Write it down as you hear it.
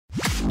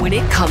When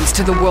it comes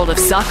to the world of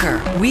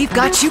soccer, we've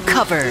got you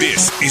covered.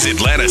 This is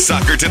Atlanta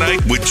Soccer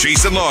Tonight with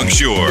Jason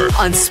Longshore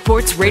On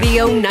Sports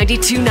Radio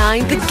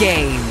 92.9 The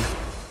Game.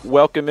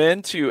 Welcome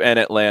into an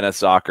Atlanta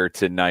Soccer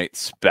Tonight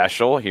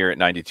special here at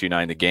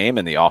 92.9 The Game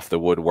and the Off the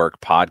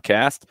Woodwork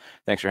podcast.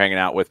 Thanks for hanging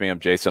out with me. I'm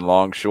Jason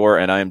Longshore,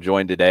 and I am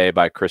joined today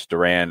by Chris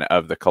Doran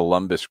of the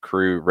Columbus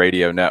Crew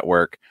Radio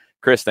Network.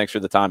 Chris, thanks for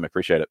the time. I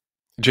appreciate it.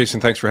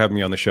 Jason, thanks for having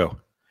me on the show.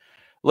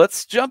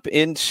 Let's jump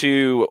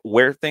into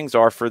where things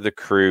are for the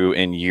Crew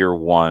in year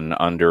one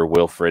under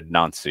Wilfried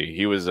Nancy.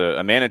 He was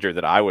a manager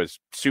that I was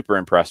super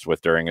impressed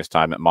with during his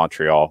time at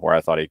Montreal, where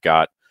I thought he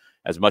got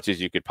as much as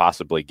you could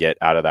possibly get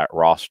out of that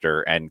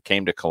roster and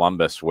came to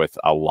Columbus with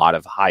a lot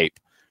of hype.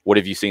 What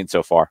have you seen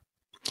so far?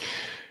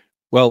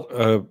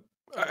 Well,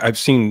 I've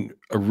seen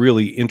a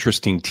really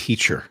interesting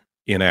teacher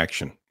in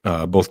action,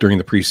 both during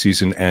the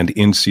preseason and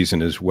in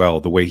season as well.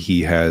 The way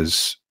he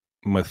has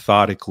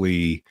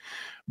methodically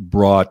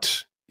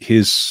brought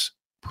his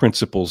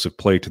principles of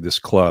play to this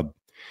club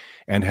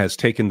and has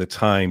taken the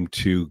time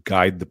to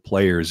guide the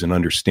players in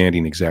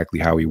understanding exactly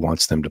how he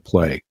wants them to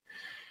play.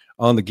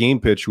 On the game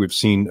pitch, we've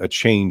seen a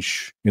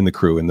change in the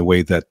Crew in the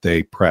way that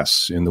they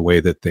press, in the way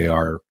that they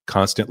are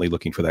constantly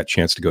looking for that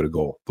chance to go to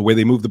goal, the way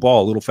they move the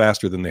ball a little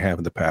faster than they have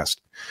in the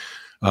past.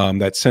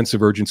 That sense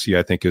of urgency,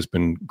 I think, has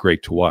been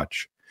great to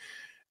watch.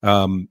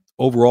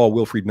 Overall,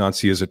 Wilfried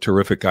Nancy is a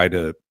terrific guy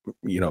to,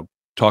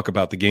 talk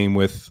about the game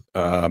with,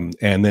 and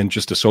then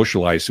just to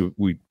socialize.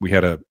 We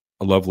had a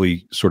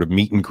lovely sort of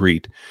meet and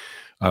greet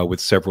with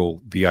several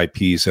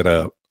VIPs at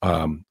a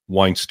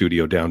wine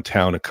studio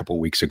downtown a couple of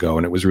weeks ago,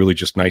 and it was really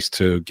just nice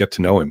to get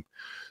to know him.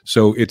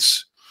 So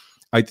it's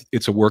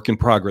a work in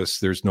progress.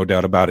 There's no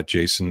doubt about it,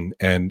 Jason,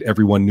 and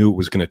everyone knew it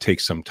was going to take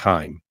some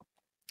time.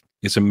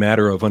 It's a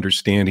matter of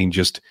understanding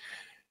just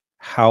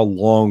how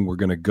long we're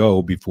going to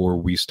go before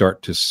we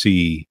start to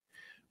see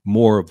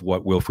more of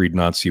what Wilfried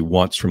Nancy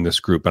wants from this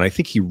group. And I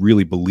think he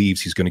really believes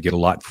he's going to get a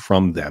lot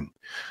from them.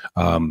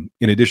 In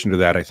addition to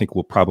that, I think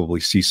we'll probably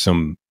see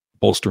some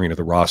bolstering of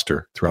the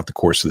roster throughout the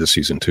course of this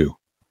season too.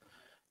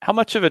 How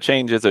much of a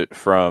change is it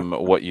from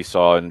what you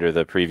saw under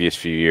the previous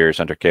few years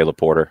under Caleb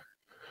Porter?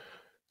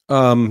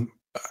 I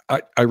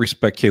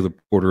respect Caleb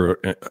Porter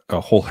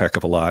a whole heck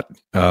of a lot.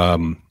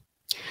 I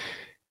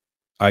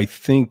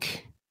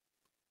think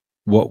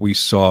what we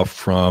saw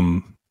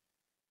from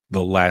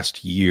the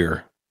last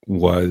year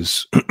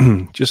was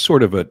just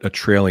sort of a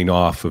trailing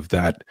off of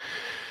that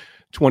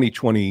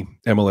 2020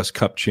 MLS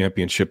Cup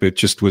championship. It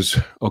just was,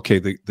 okay,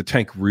 the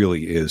tank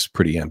really is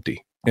pretty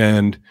empty.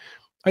 And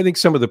I think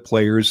some of the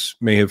players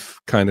may have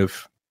kind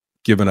of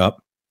given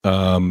up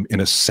in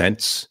a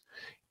sense,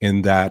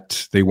 in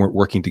that they weren't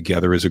working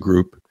together as a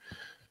group.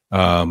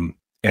 And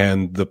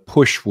the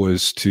push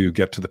was to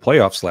get to the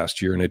playoffs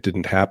last year, and it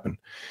didn't happen.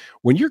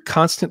 When you're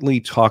constantly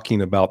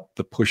talking about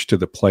the push to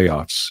the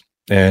playoffs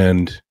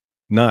and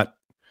not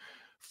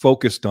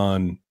focused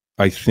on,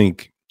 I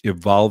think,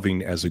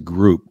 evolving as a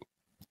group,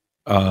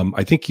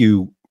 I think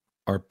you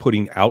are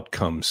putting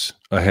outcomes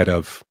ahead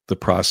of the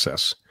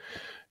process.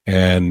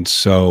 And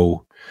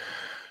so,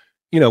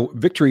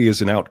 victory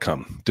is an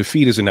outcome.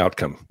 Defeat is an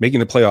outcome.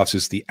 Making the playoffs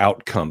is the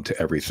outcome to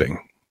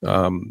everything.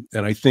 And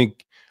I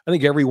think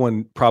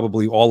everyone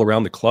probably all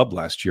around the club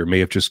last year may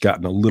have just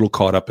gotten a little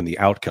caught up in the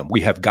outcome.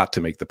 We have got to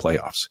make the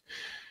playoffs.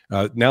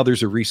 Now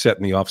there's a reset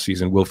in the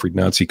offseason. Wilfried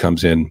Nancy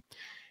comes in.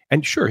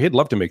 And sure, he'd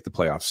love to make the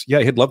playoffs. Yeah,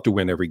 he'd love to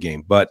win every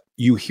game. But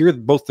you hear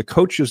both the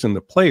coaches and the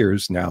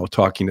players now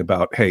talking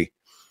about, hey,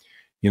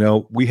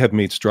 we have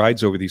made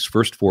strides over these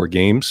first 4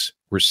 games.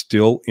 We're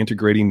still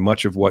integrating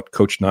much of what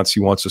Coach Nancy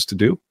wants us to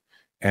do.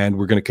 And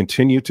we're going to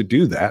continue to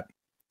do that.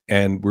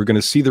 And we're going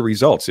to see the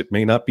results. It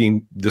may not be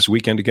this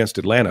weekend against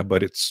Atlanta,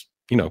 but it's,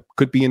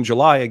 could be in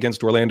July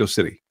against Orlando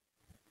City.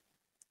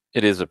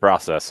 It is a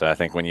process. I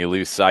think when you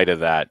lose sight of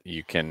that,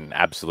 you can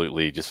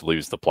absolutely just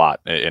lose the plot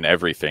in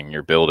everything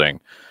you're building.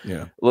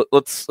 Yeah.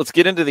 Let's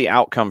get into the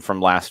outcome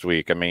from last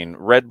week. I mean,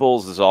 Red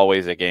Bulls is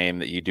always a game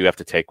that you do have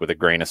to take with a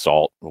grain of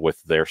salt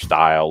with their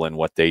style and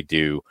what they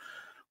do.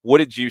 What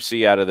did you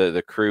see out of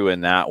the Crew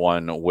in that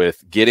one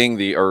with getting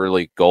the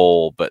early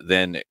goal, but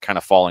then kind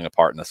of falling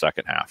apart in the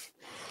second half?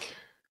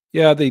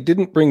 Yeah, they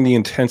didn't bring the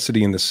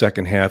intensity in the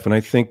second half. And I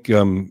think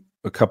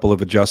a couple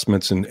of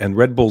adjustments and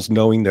Red Bulls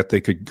knowing that they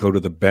could go to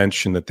the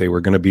bench and that they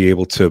were going to be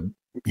able to,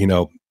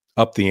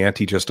 up the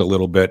ante just a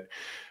little bit,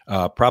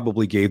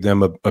 probably gave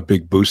them a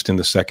big boost in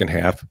the second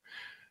half.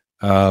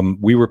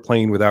 We were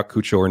playing without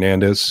Cucho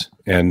Hernandez,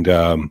 and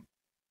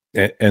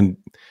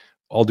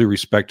all due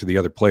respect to the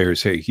other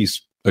players, hey,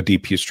 he's a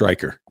DP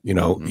striker.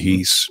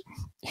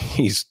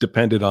 He's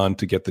depended on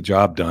to get the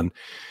job done.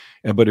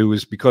 But it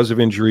was because of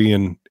injury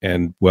and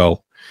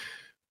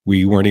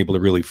we weren't able to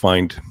really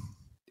find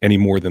any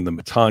more than the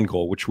Matan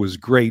goal, which was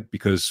great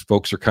because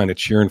folks are kind of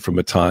cheering for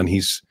Matan.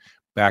 He's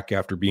back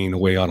after being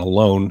away on a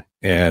loan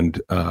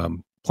and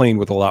playing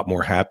with a lot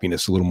more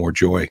happiness, a little more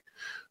joy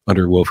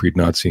under Wilfried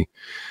Nancy.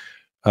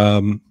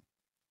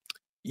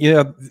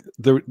 Yeah,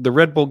 the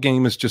Red Bull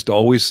game is just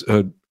always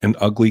an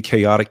ugly,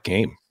 chaotic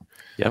game.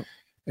 Yep.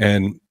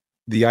 And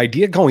the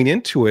idea going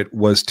into it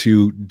was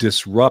to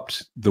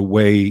disrupt the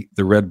way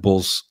the Red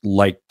Bulls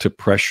like to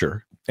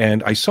pressure.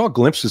 And I saw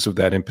glimpses of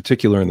that in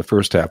particular in the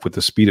first half with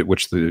the speed at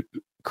which the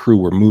Crew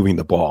were moving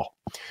the ball.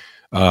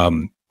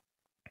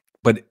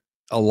 But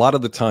a lot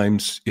of the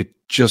times it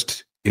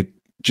just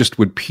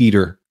would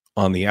peter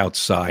on the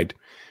outside,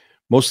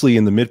 mostly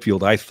in the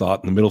midfield, I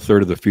thought, in the middle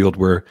third of the field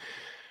where,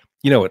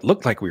 it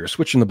looked like we were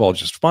switching the ball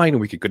just fine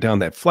and we could go down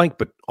that flank,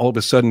 but all of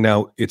a sudden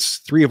now it's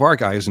 3 of our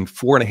guys and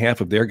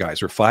 4.5 of their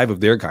guys or 5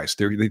 of their guys.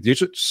 They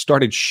just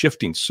started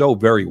shifting so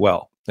very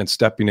well and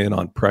stepping in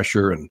on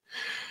pressure and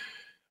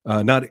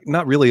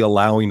not really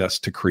allowing us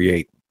to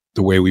create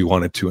the way we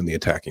wanted to in the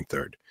attacking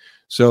third.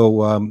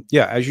 So,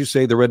 as you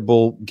say, the Red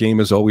Bull game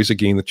is always a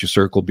game that you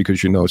circle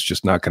because it's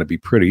just not going to be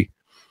pretty.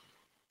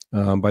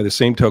 By the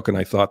same token,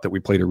 I thought that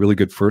we played a really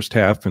good first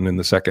half, and in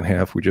the second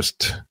half, we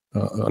just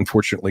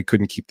unfortunately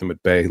couldn't keep them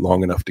at bay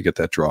long enough to get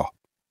that draw.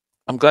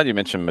 I'm glad you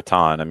mentioned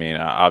Matan. I mean,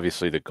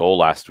 obviously the goal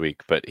last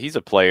week, but he's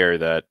a player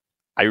that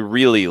I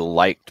really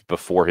liked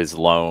before his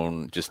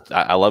loan.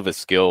 I love his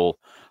skill,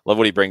 love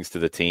what he brings to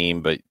the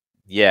team, but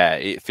yeah,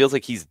 it feels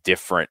like he's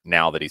different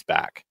now that he's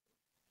back.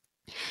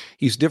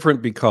 He's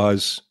different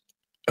because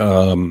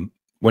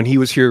when he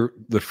was here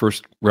the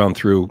first round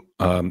through,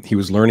 he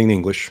was learning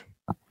English.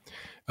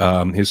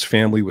 His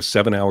family was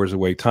 7 hours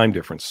away, time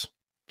difference,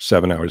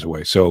 7 hours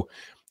away. So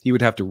he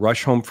would have to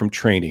rush home from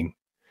training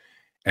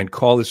and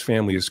call his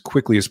family as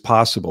quickly as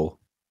possible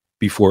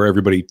before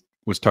everybody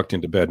was tucked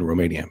into bed in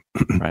Romania.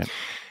 Right.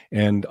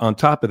 And on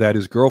top of that,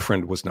 his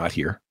girlfriend was not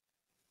here,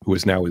 who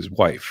is now his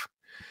wife.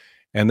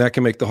 And that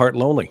can make the heart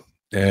lonely.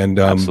 And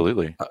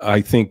absolutely,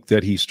 I think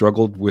that he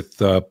struggled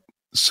with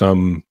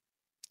some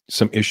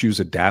issues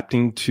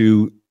adapting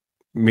to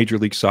Major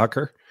League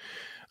Soccer,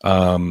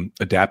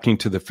 adapting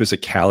to the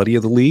physicality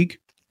of the league,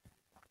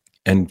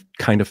 and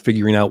kind of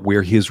figuring out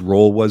where his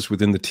role was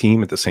within the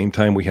team. At the same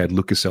time, we had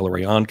Lucas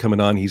Elrayan coming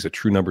on. He's a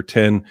true number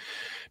 10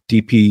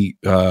 DP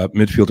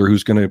midfielder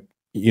who's going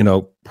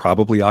to,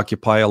 probably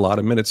occupy a lot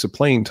of minutes of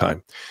playing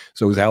time.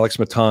 So is Alex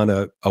Matan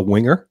a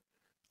winger?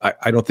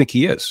 I don't think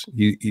he is.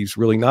 He's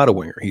really not a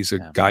winger. He's a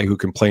guy who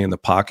can play in the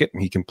pocket,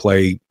 and he can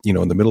play,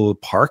 in the middle of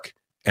the park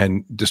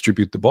and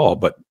distribute the ball.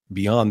 But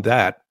beyond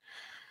that,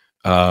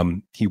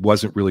 he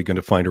wasn't really going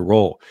to find a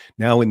role.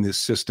 Now in this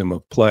system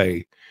of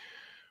play,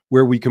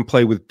 where we can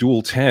play with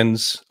dual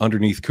 10s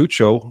underneath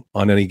Cucho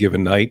on any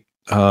given night,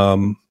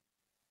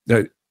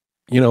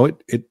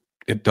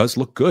 it does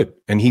look good.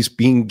 And he's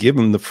being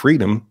given the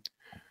freedom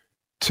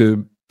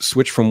to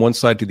switch from one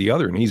side to the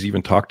other. And he's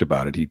even talked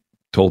about it. He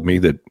told me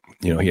that,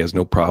 he has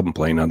no problem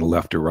playing on the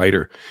left or right.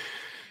 Or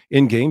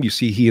in game, you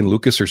see he and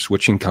Lucas are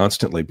switching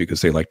constantly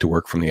because they like to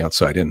work from the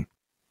outside in.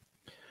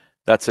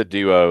 That's a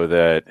duo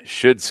that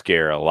should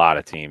scare a lot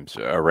of teams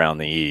around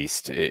the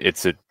East.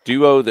 It's a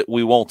duo that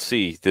we won't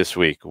see this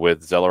week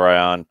with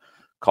Zelarayan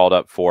called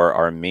up for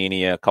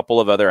Armenia, a couple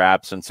of other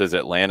absences.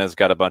 Atlanta's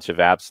got a bunch of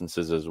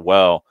absences as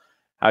well.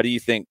 How do you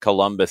think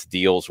Columbus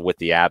deals with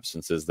the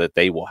absences that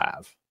they will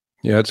have?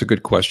 Yeah, that's a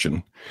good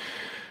question.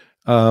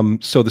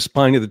 So the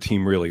spine of the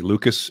team, really,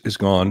 Lucas is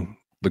gone.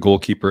 The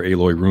goalkeeper,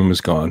 Aloy Room,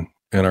 is gone.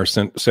 And our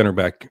center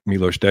back,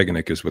 Milos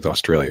Degenek, is with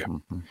Australia.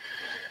 Mm-hmm.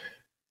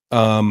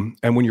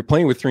 And when you're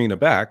playing with 3 in the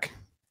back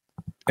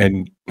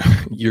and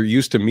you're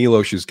used to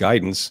Milos's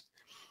guidance,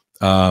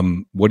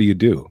 what do you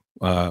do?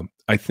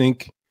 I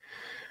think,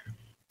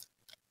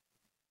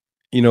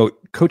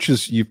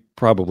 coaches, you've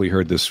probably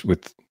heard this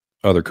with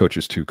other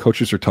coaches too.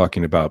 Coaches are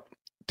talking about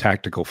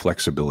tactical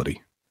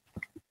flexibility,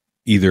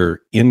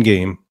 either in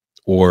game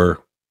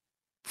or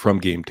from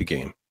game to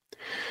game.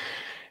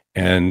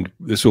 And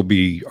this will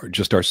be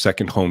just our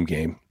second home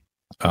game.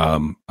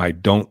 I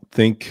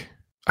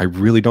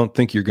really don't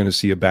think you're going to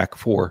see a back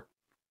 4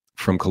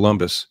 from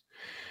Columbus,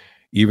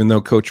 even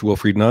though Coach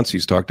Wilfried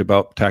Nancy's talked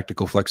about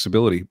tactical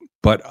flexibility.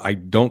 But I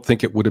don't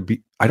think it would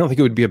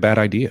be a bad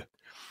idea.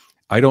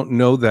 I don't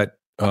know that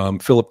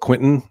Philip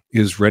Quinton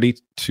is ready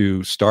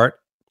to start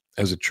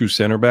as a true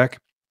center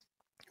back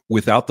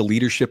without the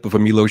leadership of a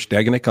Milos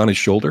Degenek on his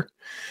shoulder.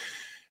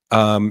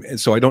 And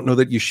so I don't know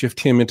that you shift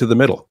him into the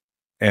middle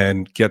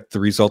and get the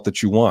result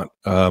that you want.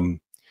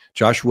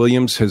 Josh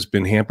Williams has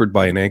been hampered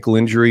by an ankle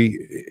injury.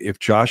 If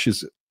Josh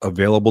is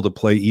available to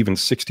play even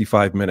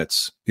 65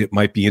 minutes, it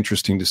might be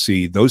interesting to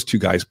see those 2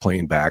 guys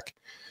playing back.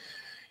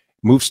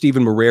 Move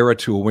Steven Moreira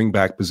to a wing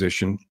back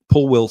position,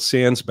 pull Will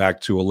Sands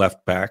back to a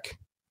left back,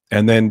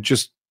 and then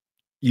just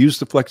use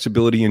the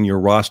flexibility in your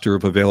roster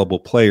of available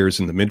players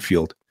in the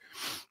midfield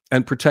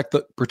and protect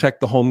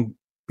the home,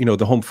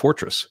 the home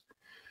fortress.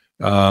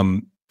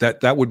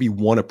 That would be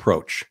one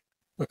approach.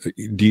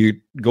 Do you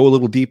go a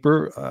little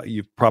deeper?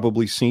 You've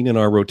probably seen in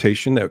our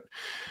rotation that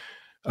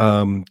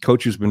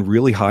coach has been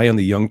really high on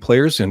the young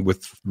players, and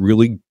with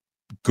really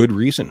good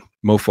reason.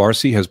 Mo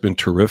Farsi has been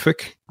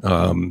terrific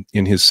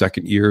in his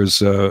second year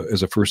as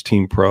a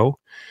first-team pro.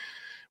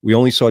 We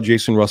only saw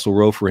Jason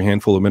Russell-Rowe for a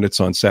handful of minutes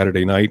on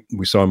Saturday night.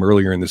 We saw him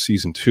earlier in the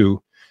season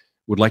too.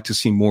 Would like to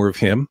see more of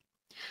him.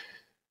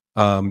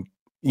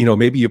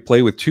 maybe you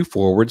play with two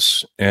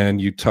forwards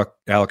and you tuck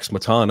Alex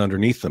Matan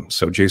underneath them.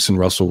 So Jason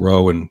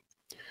Russell-Rowe and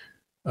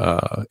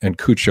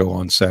Cucho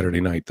on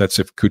Saturday night. That's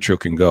if Cucho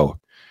can go.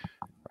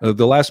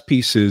 The last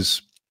piece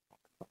is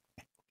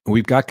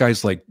we've got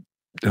guys like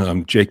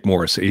Jake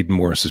Morris, Aiden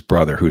Morris's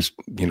brother, who's,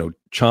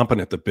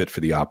 chomping at the bit for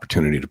the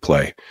opportunity to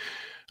play.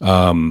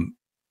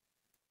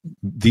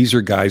 These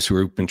are guys who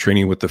have been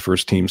training with the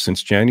first team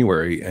since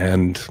January.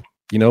 And,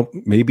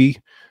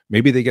 maybe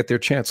they get their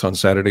chance on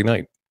Saturday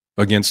night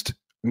against,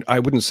 I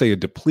wouldn't say a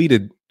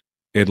depleted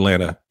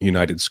Atlanta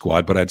United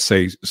squad, but I'd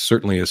say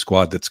certainly a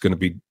squad that's going to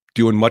be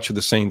doing much of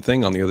the same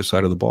thing on the other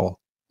side of the ball.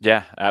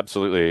 Yeah,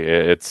 absolutely.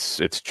 It's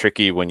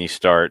tricky when you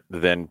start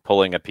then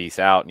pulling a piece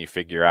out and you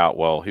figure out,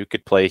 well, who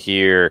could play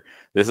here?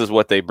 This is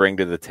what they bring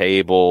to the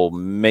table.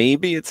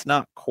 Maybe it's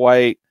not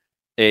quite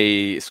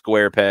a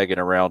square peg in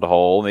a round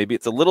hole. Maybe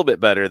it's a little bit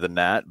better than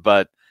that,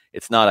 but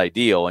it's not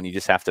ideal, and you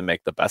just have to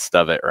make the best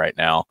of it right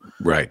now.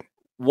 Right.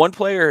 One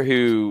player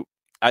who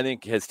I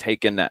think has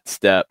taken that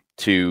step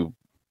to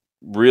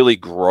really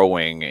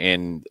growing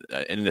in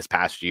this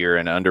past year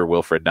and under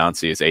Wilfried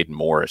Nancy is Aiden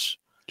Morris.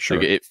 Sure.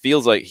 Like, it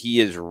feels like he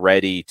is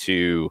ready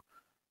to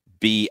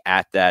be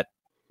at that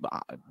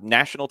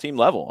national team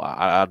level.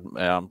 I'm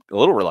a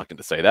little reluctant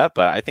to say that,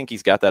 but I think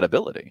he's got that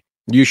ability.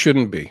 You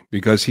shouldn't be,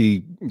 because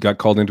he got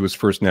called into his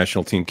first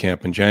national team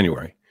camp in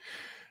January.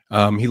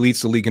 He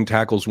leads the league in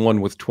tackles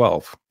won with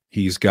 12.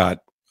 He's got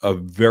a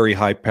very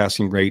high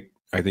passing rate.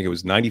 I think it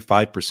was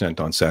 95%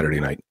 on Saturday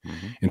night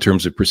in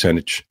terms of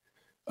percentage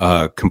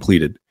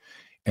completed.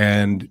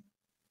 And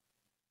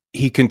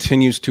he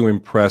continues to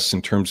impress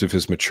in terms of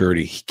his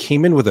maturity. He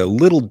came in with a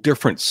little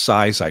different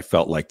size, I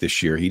felt like,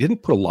 this year. He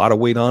didn't put a lot of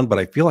weight on, but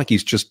I feel like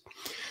he's just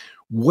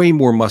way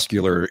more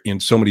muscular in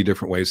so many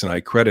different ways. And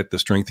I credit the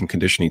strength and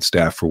conditioning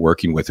staff for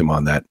working with him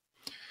on that.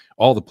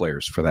 All the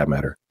players, for that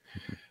matter.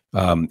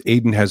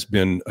 Aiden has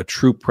been a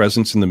true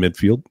presence in the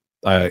midfield.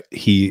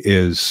 He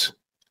is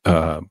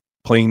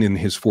playing in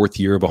his fourth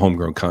year of a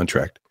homegrown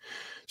contract.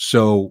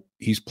 So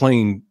he's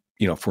playing,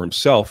 for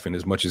himself, and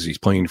as much as he's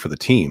playing for the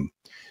team,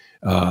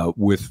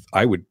 with,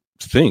 I would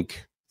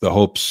think, the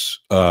hopes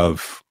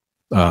of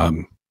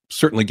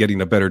certainly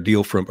getting a bigger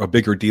deal from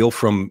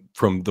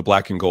the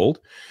black and gold,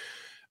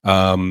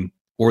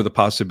 or the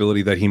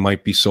possibility that he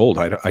might be sold.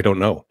 I don't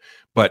know.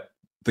 But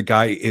the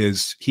guy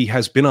he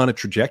has been on a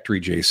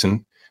trajectory,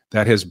 Jason,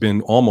 that has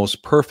been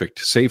almost perfect,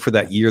 save for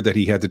that year that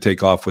he had to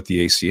take off with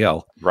the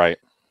ACL. Right.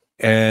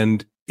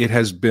 And it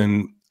has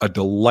been a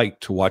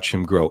delight to watch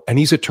him grow. And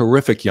he's a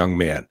terrific young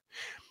man.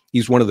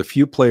 He's one of the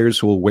few players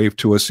who will wave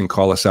to us and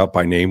call us out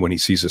by name when he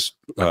sees us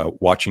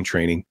watching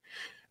training.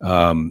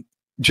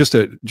 Just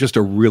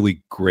a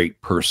really great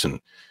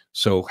person.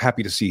 So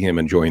happy to see him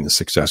enjoying the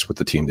success with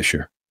the team this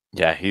year.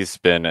 Yeah, he's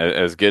been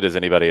as good as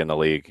anybody in the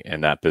league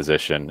in that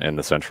position in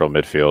the central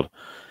midfield.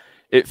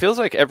 It feels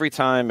like every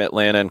time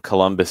Atlanta and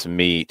Columbus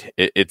meet,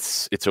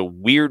 it's a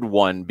weird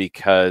one,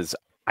 because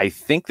I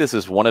think this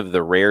is one of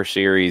the rare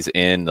series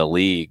in the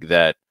league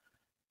that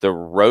the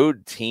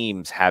road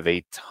teams have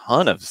a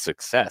ton of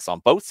success on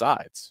both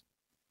sides.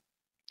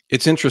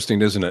 It's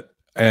interesting, isn't it?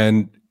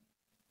 And,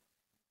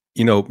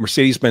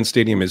 Mercedes-Benz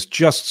Stadium is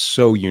just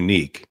so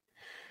unique,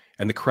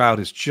 and the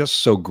crowd is just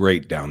so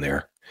great down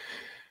there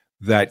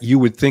that you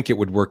would think it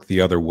would work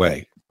the other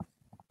way.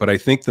 But I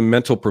think the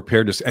mental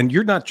preparedness, and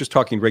you're not just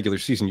talking regular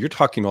season, you're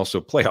talking also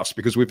playoffs,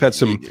 because we've had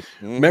some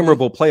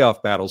memorable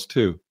playoff battles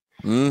too.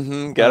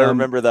 Got to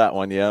remember that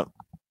one. Yeah.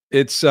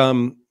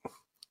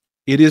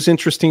 It is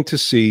interesting to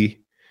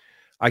see.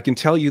 I can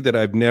tell you that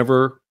I've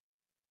never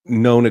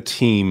known a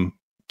team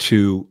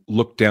to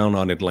look down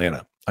on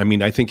Atlanta. I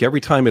mean, I think every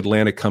time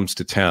Atlanta comes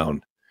to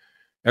town,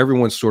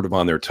 everyone's sort of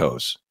on their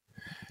toes.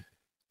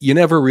 You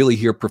never really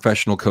hear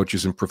professional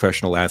coaches and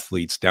professional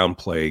athletes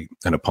downplay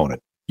an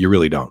opponent. You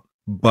really don't.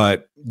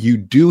 But you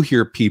do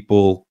hear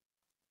people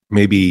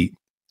maybe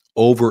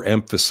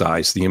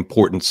overemphasize the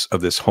importance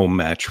of this home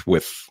match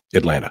with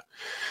Atlanta.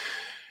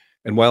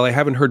 And while I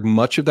haven't heard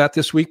much of that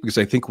this week, because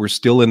I think we're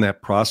still in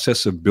that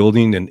process of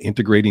building and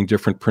integrating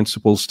different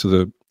principles to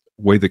the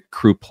way the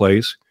crew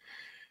plays,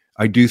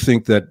 I do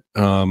think that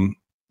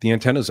the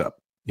antenna's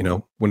up.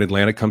 When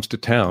Atlanta comes to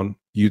town,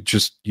 you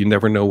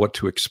never know what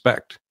to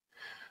expect.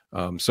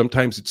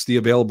 Sometimes it's the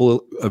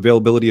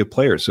availability of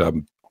players.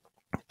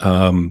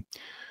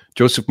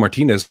 Joseph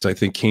Martinez, I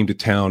think, came to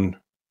town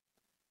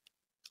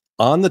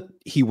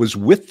he was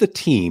with the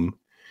team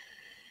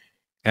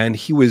and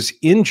he was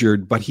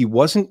injured, but he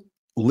wasn't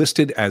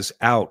listed as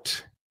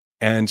out.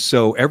 And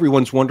so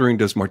everyone's wondering,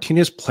 does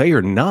Martinez play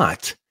or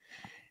not?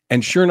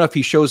 And sure enough,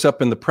 he shows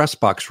up in the press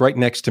box right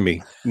next to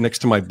me, next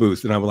to my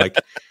booth. And I'm like,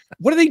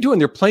 what are they doing?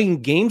 They're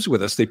playing games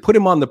with us. They put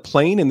him on the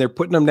plane and they're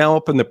putting him now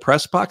up in the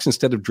press box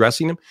instead of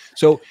dressing him.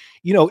 So,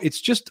 it's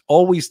just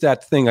always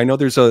that thing. I know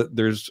there's a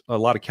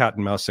lot of cat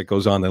and mouse that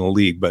goes on in the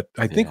league, but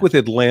I think with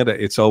Atlanta,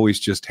 it's always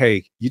just,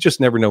 hey, you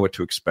just never know what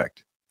to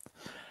expect.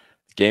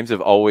 Games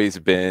have always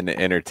been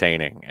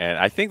entertaining, and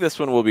I think this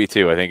one will be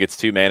too. I think it's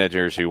two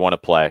managers who want to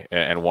play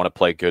and want to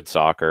play good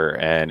soccer,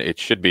 and it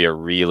should be a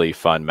really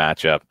fun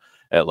matchup.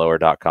 at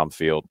lower.com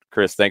field.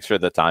 Chris, thanks for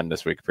the time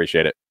this week.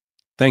 Appreciate it.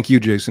 Thank you,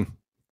 Jason.